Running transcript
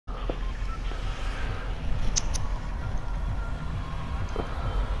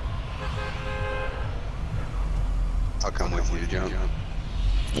I'll come with you to jump.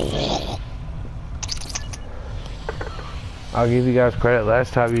 I'll give you guys credit.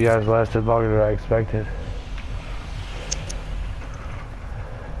 Last time you guys lasted longer than I expected.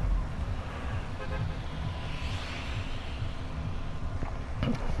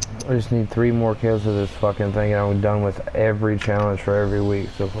 I just need 3 more kills of this fucking thing and I'm done with every challenge for every week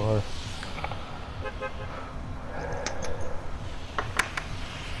so far.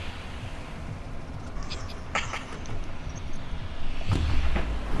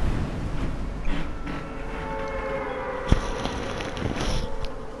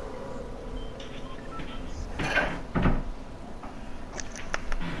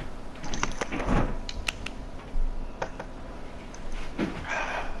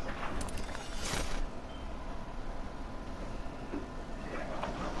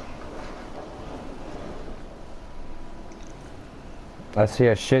 I see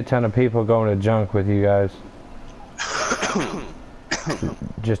a shit ton of people going to junk with you guys.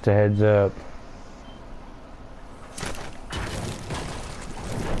 Just a heads up.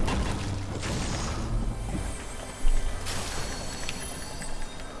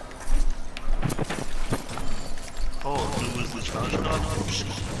 Oh, du willst nicht anstarten?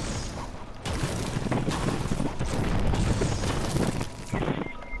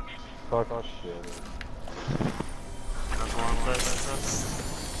 Fuck off shit. That's one place.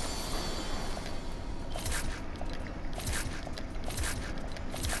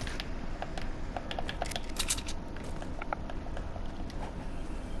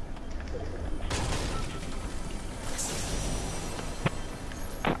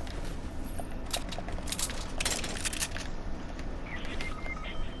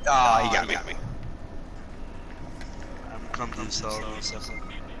 Oh, you got me. I'm coming to sell in a second.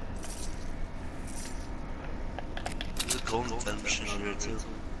 There's a golden pen machine over here too.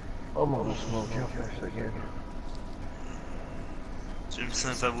 I'm gonna smoke your face again.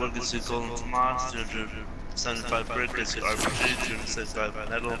 275 wood gets you golden Tomas, 275 brick gets you RPG, 275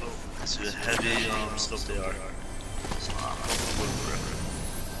 metal gets you heavy stuff they are. So I'm hoping wood brick.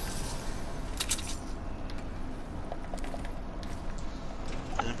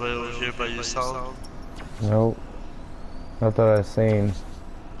 Anybody over here by yourself? Nope. Not that I've seen.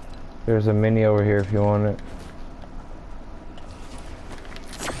 There's a mini over here if you want it.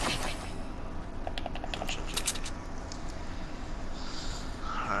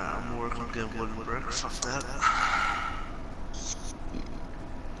 Alright, I'm working on getting wooden bricks off that.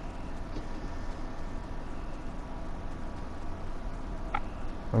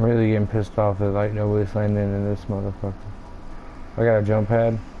 I'm really getting pissed off that like nobody's landing in this motherfucker. I got a jump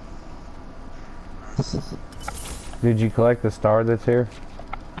pad. Did you collect the star that's here?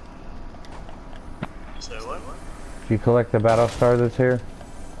 Say what? Did you collect the battle star that's here?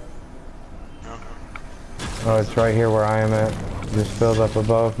 No. Oh, it's right here where I am at. Just filled up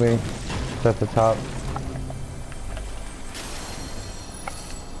above me. It's at the top.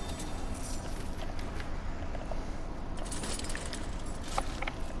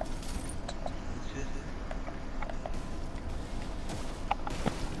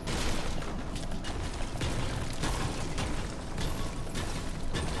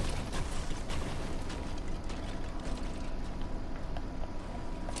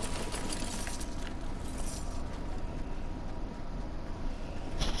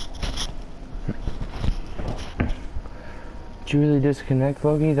 Did you really disconnect,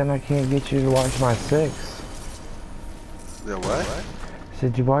 Logie? Then I can't get you to watch my 6. The what? I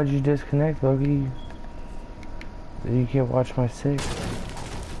said, why'd you disconnect, Logie? Then you can't watch my 6.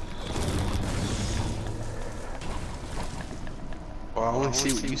 Well, I only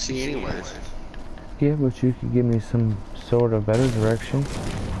see what you see anyways. Yeah, but you could give me some sort of better direction.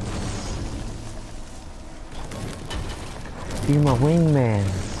 You're my wingman.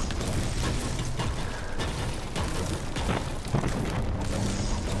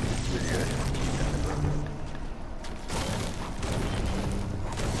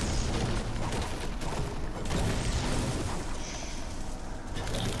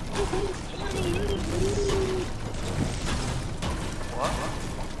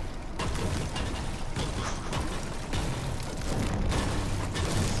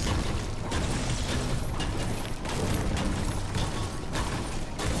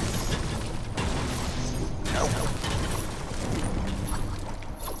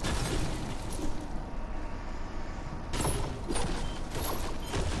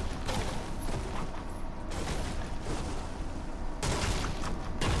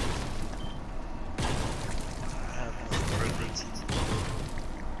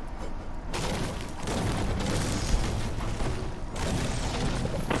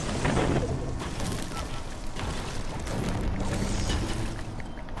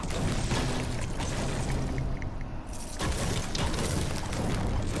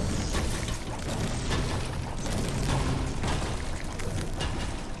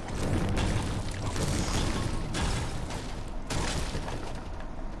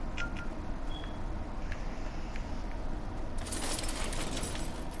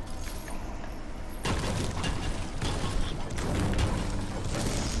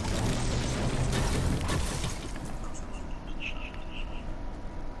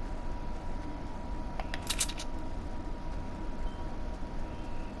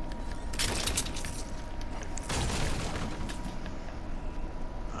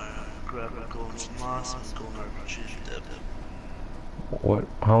 grab a golden from last and golden RPG dip. What?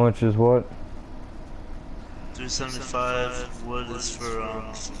 How much is what? 375 wood is for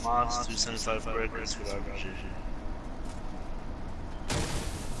moss, 275 brick is for RPG.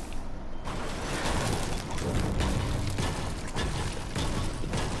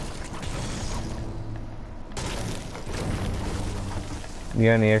 You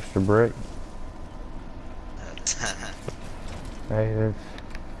got any extra brick? 10. Hey, that's...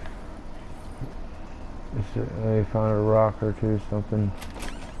 They found a rock or two, something.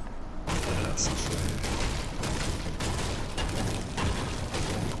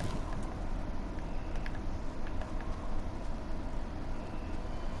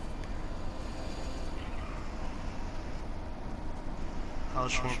 How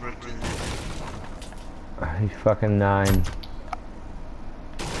much more brick do you need? He's fucking 9.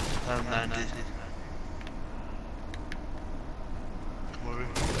 I have 90. Come over.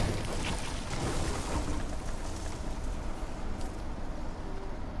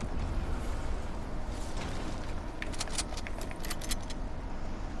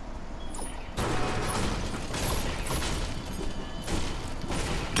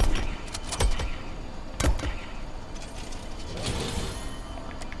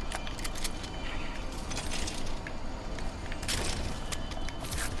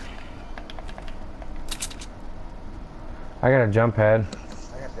 I got a jump pad.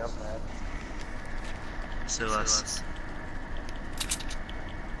 Say less.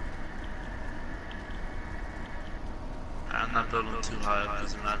 I'm not building too high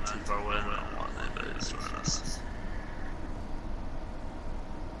because I'm not too far away and I don't want anybody to surround us.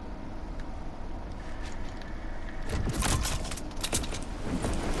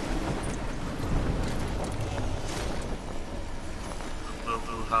 Build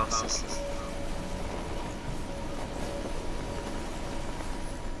blue houses.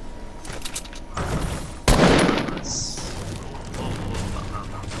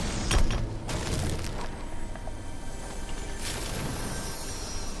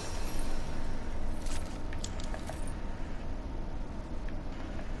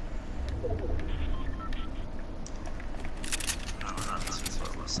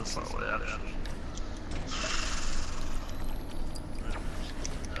 So far away, actually.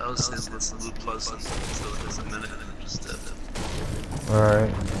 I was saying this loot pleasant, so it was a minute and it just did it.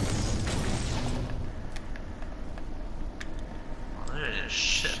 Alright. Oh, there ain't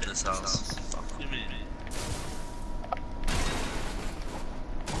shit in this house. Fuck you mean?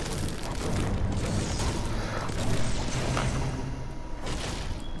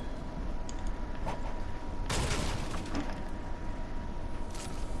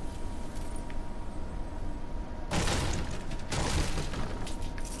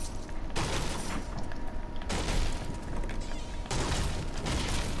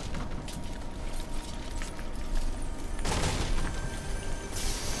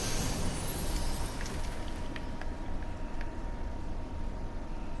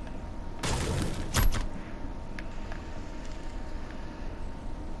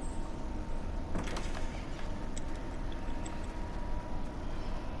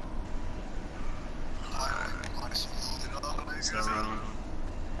 So, ooh,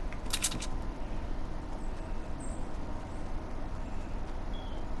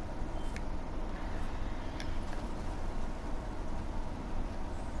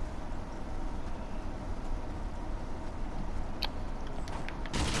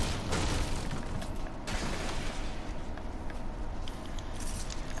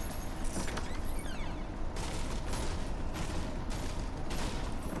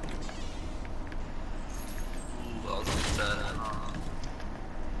 I'll take that.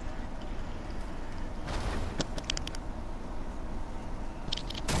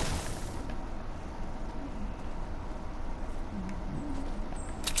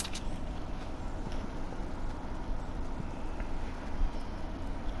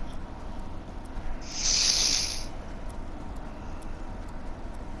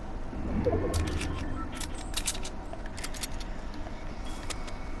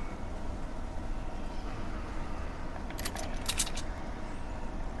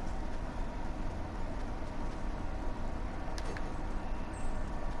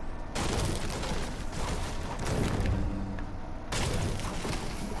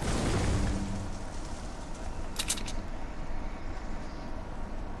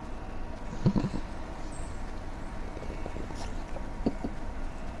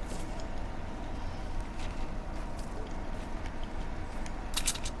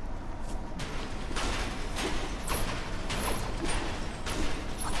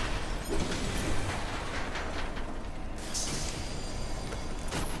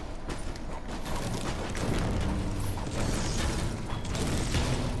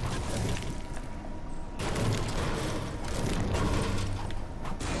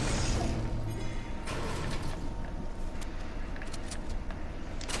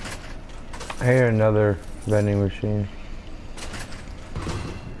 I hear another vending machine.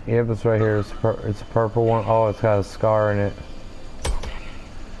 Yep, it's right here. It's a purple one. Oh, it's got a scar in it.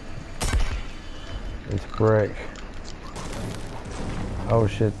 It's brick. Oh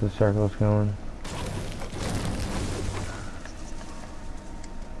shit, the circle's going.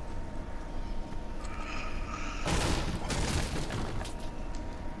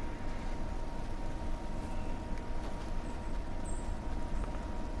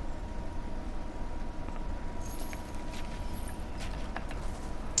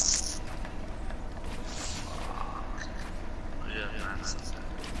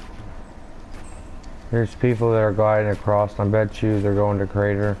 There's people that are gliding across. I bet you they're going to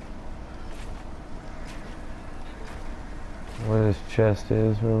crater. Where this chest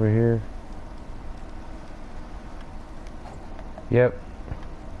is over here. Yep.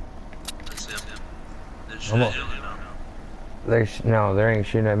 No, they ain't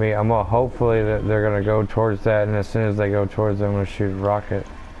shooting at me. I'm gonna hopefully that they're gonna go towards that, and as soon as they go towards it, I'm gonna shoot a rocket.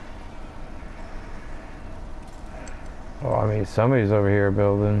 Oh, I mean, somebody's over here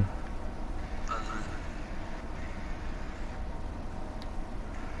building.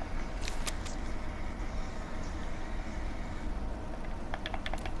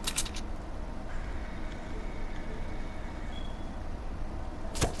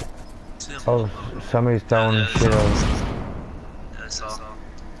 Oh, somebody's throwing shit on. Yeah, I saw.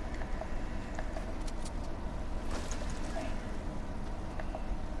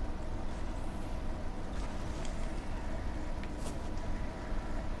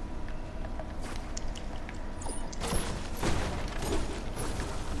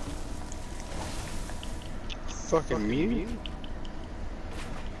 Fucking mute.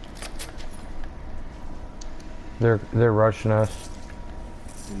 They're rushing us.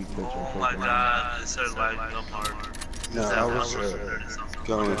 Oh my god, they started lagging up hard. No, I was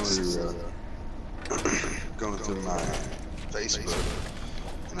going through my Facebook,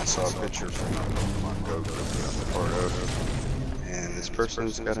 and I saw a picture from Marco part of, and this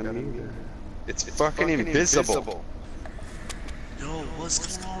person's got a mute. It's fucking invisible. Yo,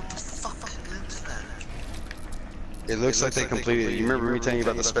 what's going on with the fucking internet? It looks like they completed. You remember me telling you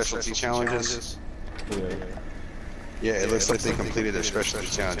about the specialty challenges? Yeah, it looks like they completed their specialty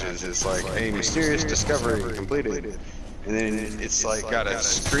challenges. It's like, hey, mysterious discovery completed. And then it's like got a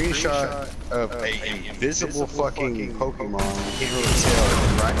screenshot of a invisible fucking Pokemon. You can't really tell.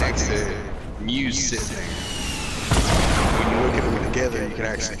 And right next to it, Mew's sitting there. When you look at them together, you can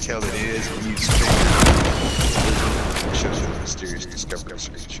actually tell that it is Mew's figure. It shows you the mysterious discovery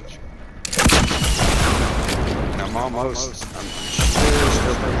screenshot. And I'm sure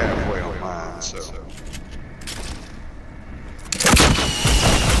still halfway on mine, so.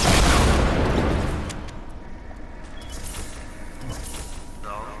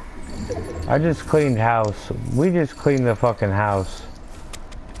 I just cleaned house. We just cleaned the fucking house.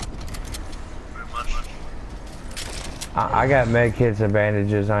 I got med kits and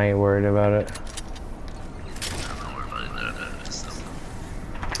bandages. I ain't worried about it.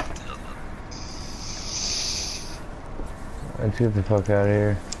 Let's get the fuck out of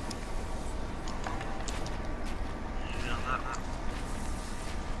here.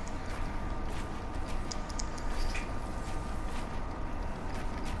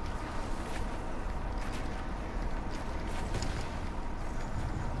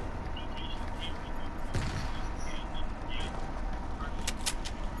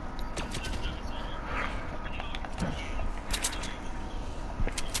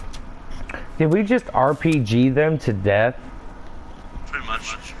 Did we just RPG them to death? Pretty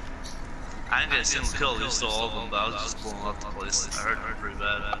much. I didn't get a single kill, we stole all of them, but I was just blowing up the place. I heard them pretty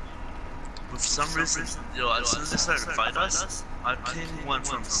bad. But for some reason, yo, as soon as they started to fight us, my ping went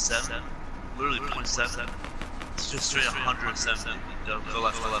from 7, literally 0.7, to just straight 170. Go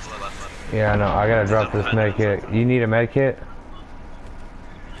left, go left, go left. Yeah, I know. I gotta drop this med kit. You need a med kit?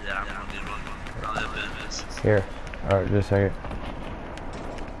 Yeah, I'm gonna need one. I only have bandages. Here. Alright, just a second.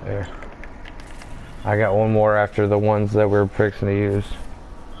 There. I got one more after the ones that we're fixing to use.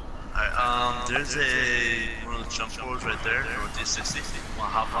 Alright, there's one of the jump boards right there, or D60. Wanna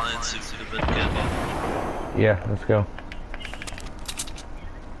hop on it and see if we can get it? Yeah, let's go.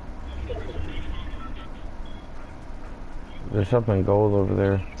 There's something gold over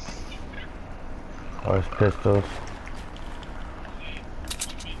there. Oh, it's pistols.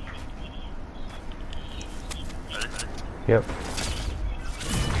 Ready? Yep.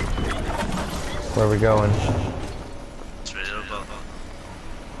 Where are we going? Straight up.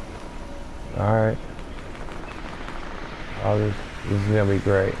 Alright. Oh, this is gonna be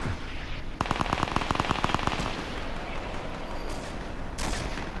great.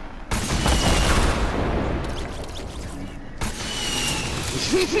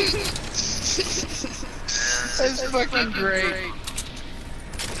 That's fucking great.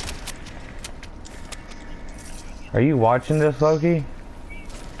 Are you watching this, Loki?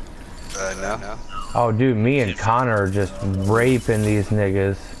 No. Oh, dude, me and Connor are just raping these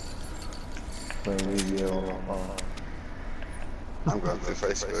niggas. I'm going through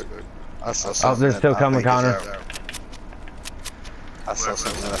Facebook. I saw Oh, something they're that still I coming, think is Connor. I saw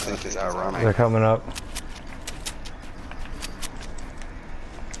something that I think is ironic. They're coming up.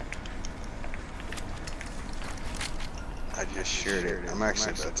 I just shared it. I'm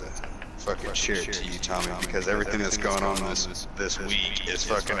actually about to fucking share it to you, Tommy, because everything that's going on this week is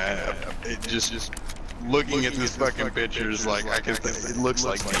fucking it just looking at this fucking picture is like I can it looks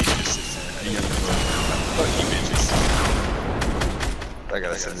like me just sitting there, a young fuck you bitches. I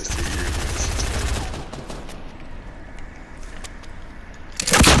gotta send this to you.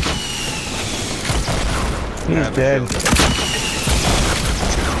 He's dead.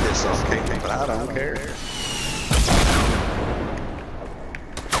 Piss off Caitlin, but I don't care.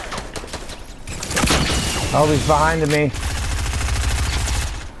 Oh, he's behind me.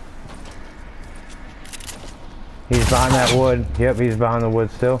 He's behind that wood. Yep, he's behind the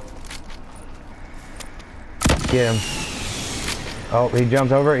wood still. Get him. Oh, he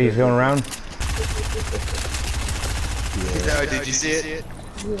jumped over. He's going around. No, did you see it?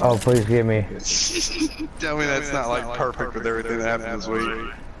 Oh, please get me. Tell me that's not like perfect with everything that happened this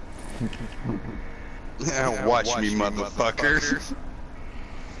week. Now watch me, motherfucker.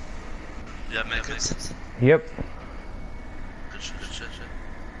 Yeah, make it. Yep. Good shit, good shit.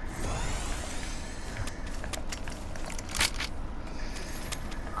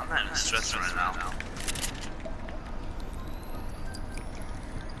 I'm not even stressing right now.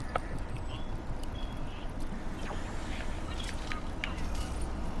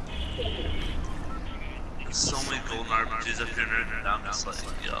 There's so many golden RPGs up here, and I'm just like,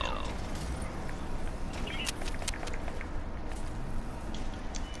 yo.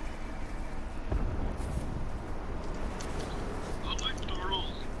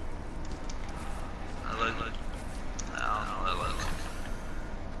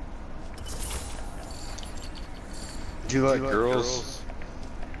 Do you like girls?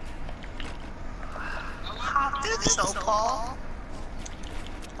 How did so, Paul?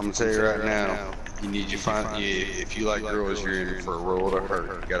 I'm gonna tell you right now. You need to find if you like girls, you're in for a world of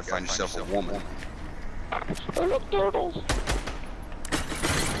hurt. You gotta find yourself a woman. I love turtles.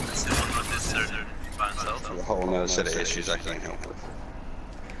 Let's see what with this sir by himself. A whole nother set of issues I can't help with.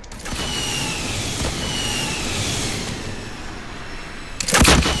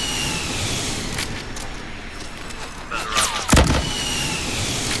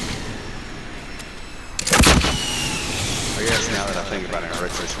 I guess now that I think about it in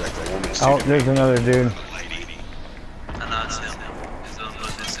retrospect, a woman is Oh, there's another dude. I know it's him. He's the one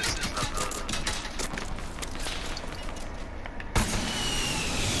with this system.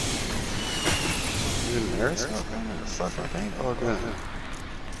 Is it an aerosol gun or a fucking paintball gun?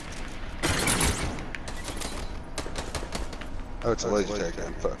 Oh, it's a laser tag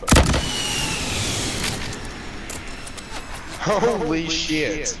gun. Fuck. Holy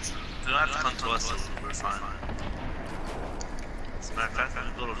shit! You don't have to come to us, we're fine. As a matter of fact,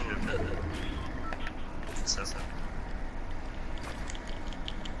 I'm gonna go to your bed.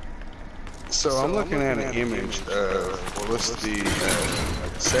 So I'm looking at an image of, well, this is the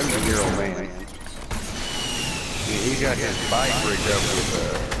 70-year-old man. And he's got his bike rigged up with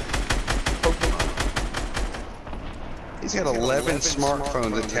Pokemon. He's got 11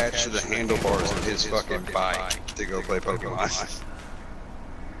 smartphones attached to the handlebars of his fucking bike to go play Pokemon.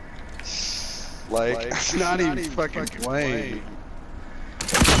 Like, I'm not even fucking playing.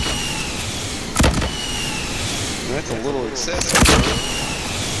 And that's a little excessive, bro.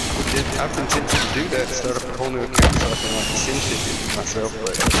 I've been tempted to do that, start up a whole new account so I can like send shit to myself,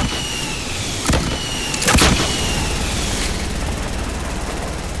 but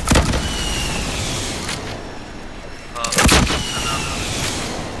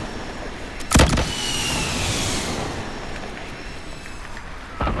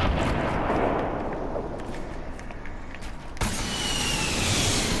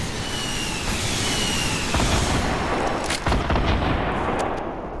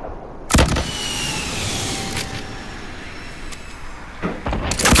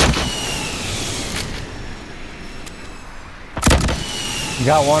You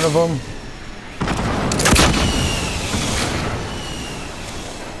got one of them.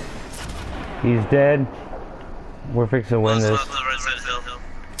 He's dead. We're fixing to win this.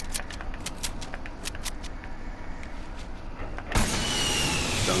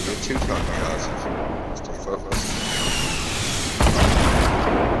 don't get too cocky, guys. Stay focused.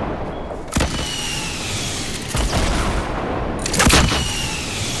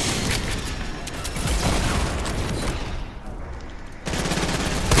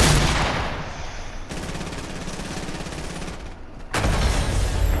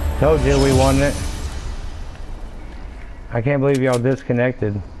 Told you we won it. I can't believe y'all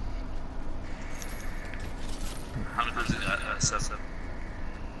disconnected. How many does it got? 7.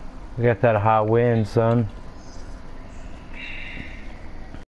 We got that hot wind, son.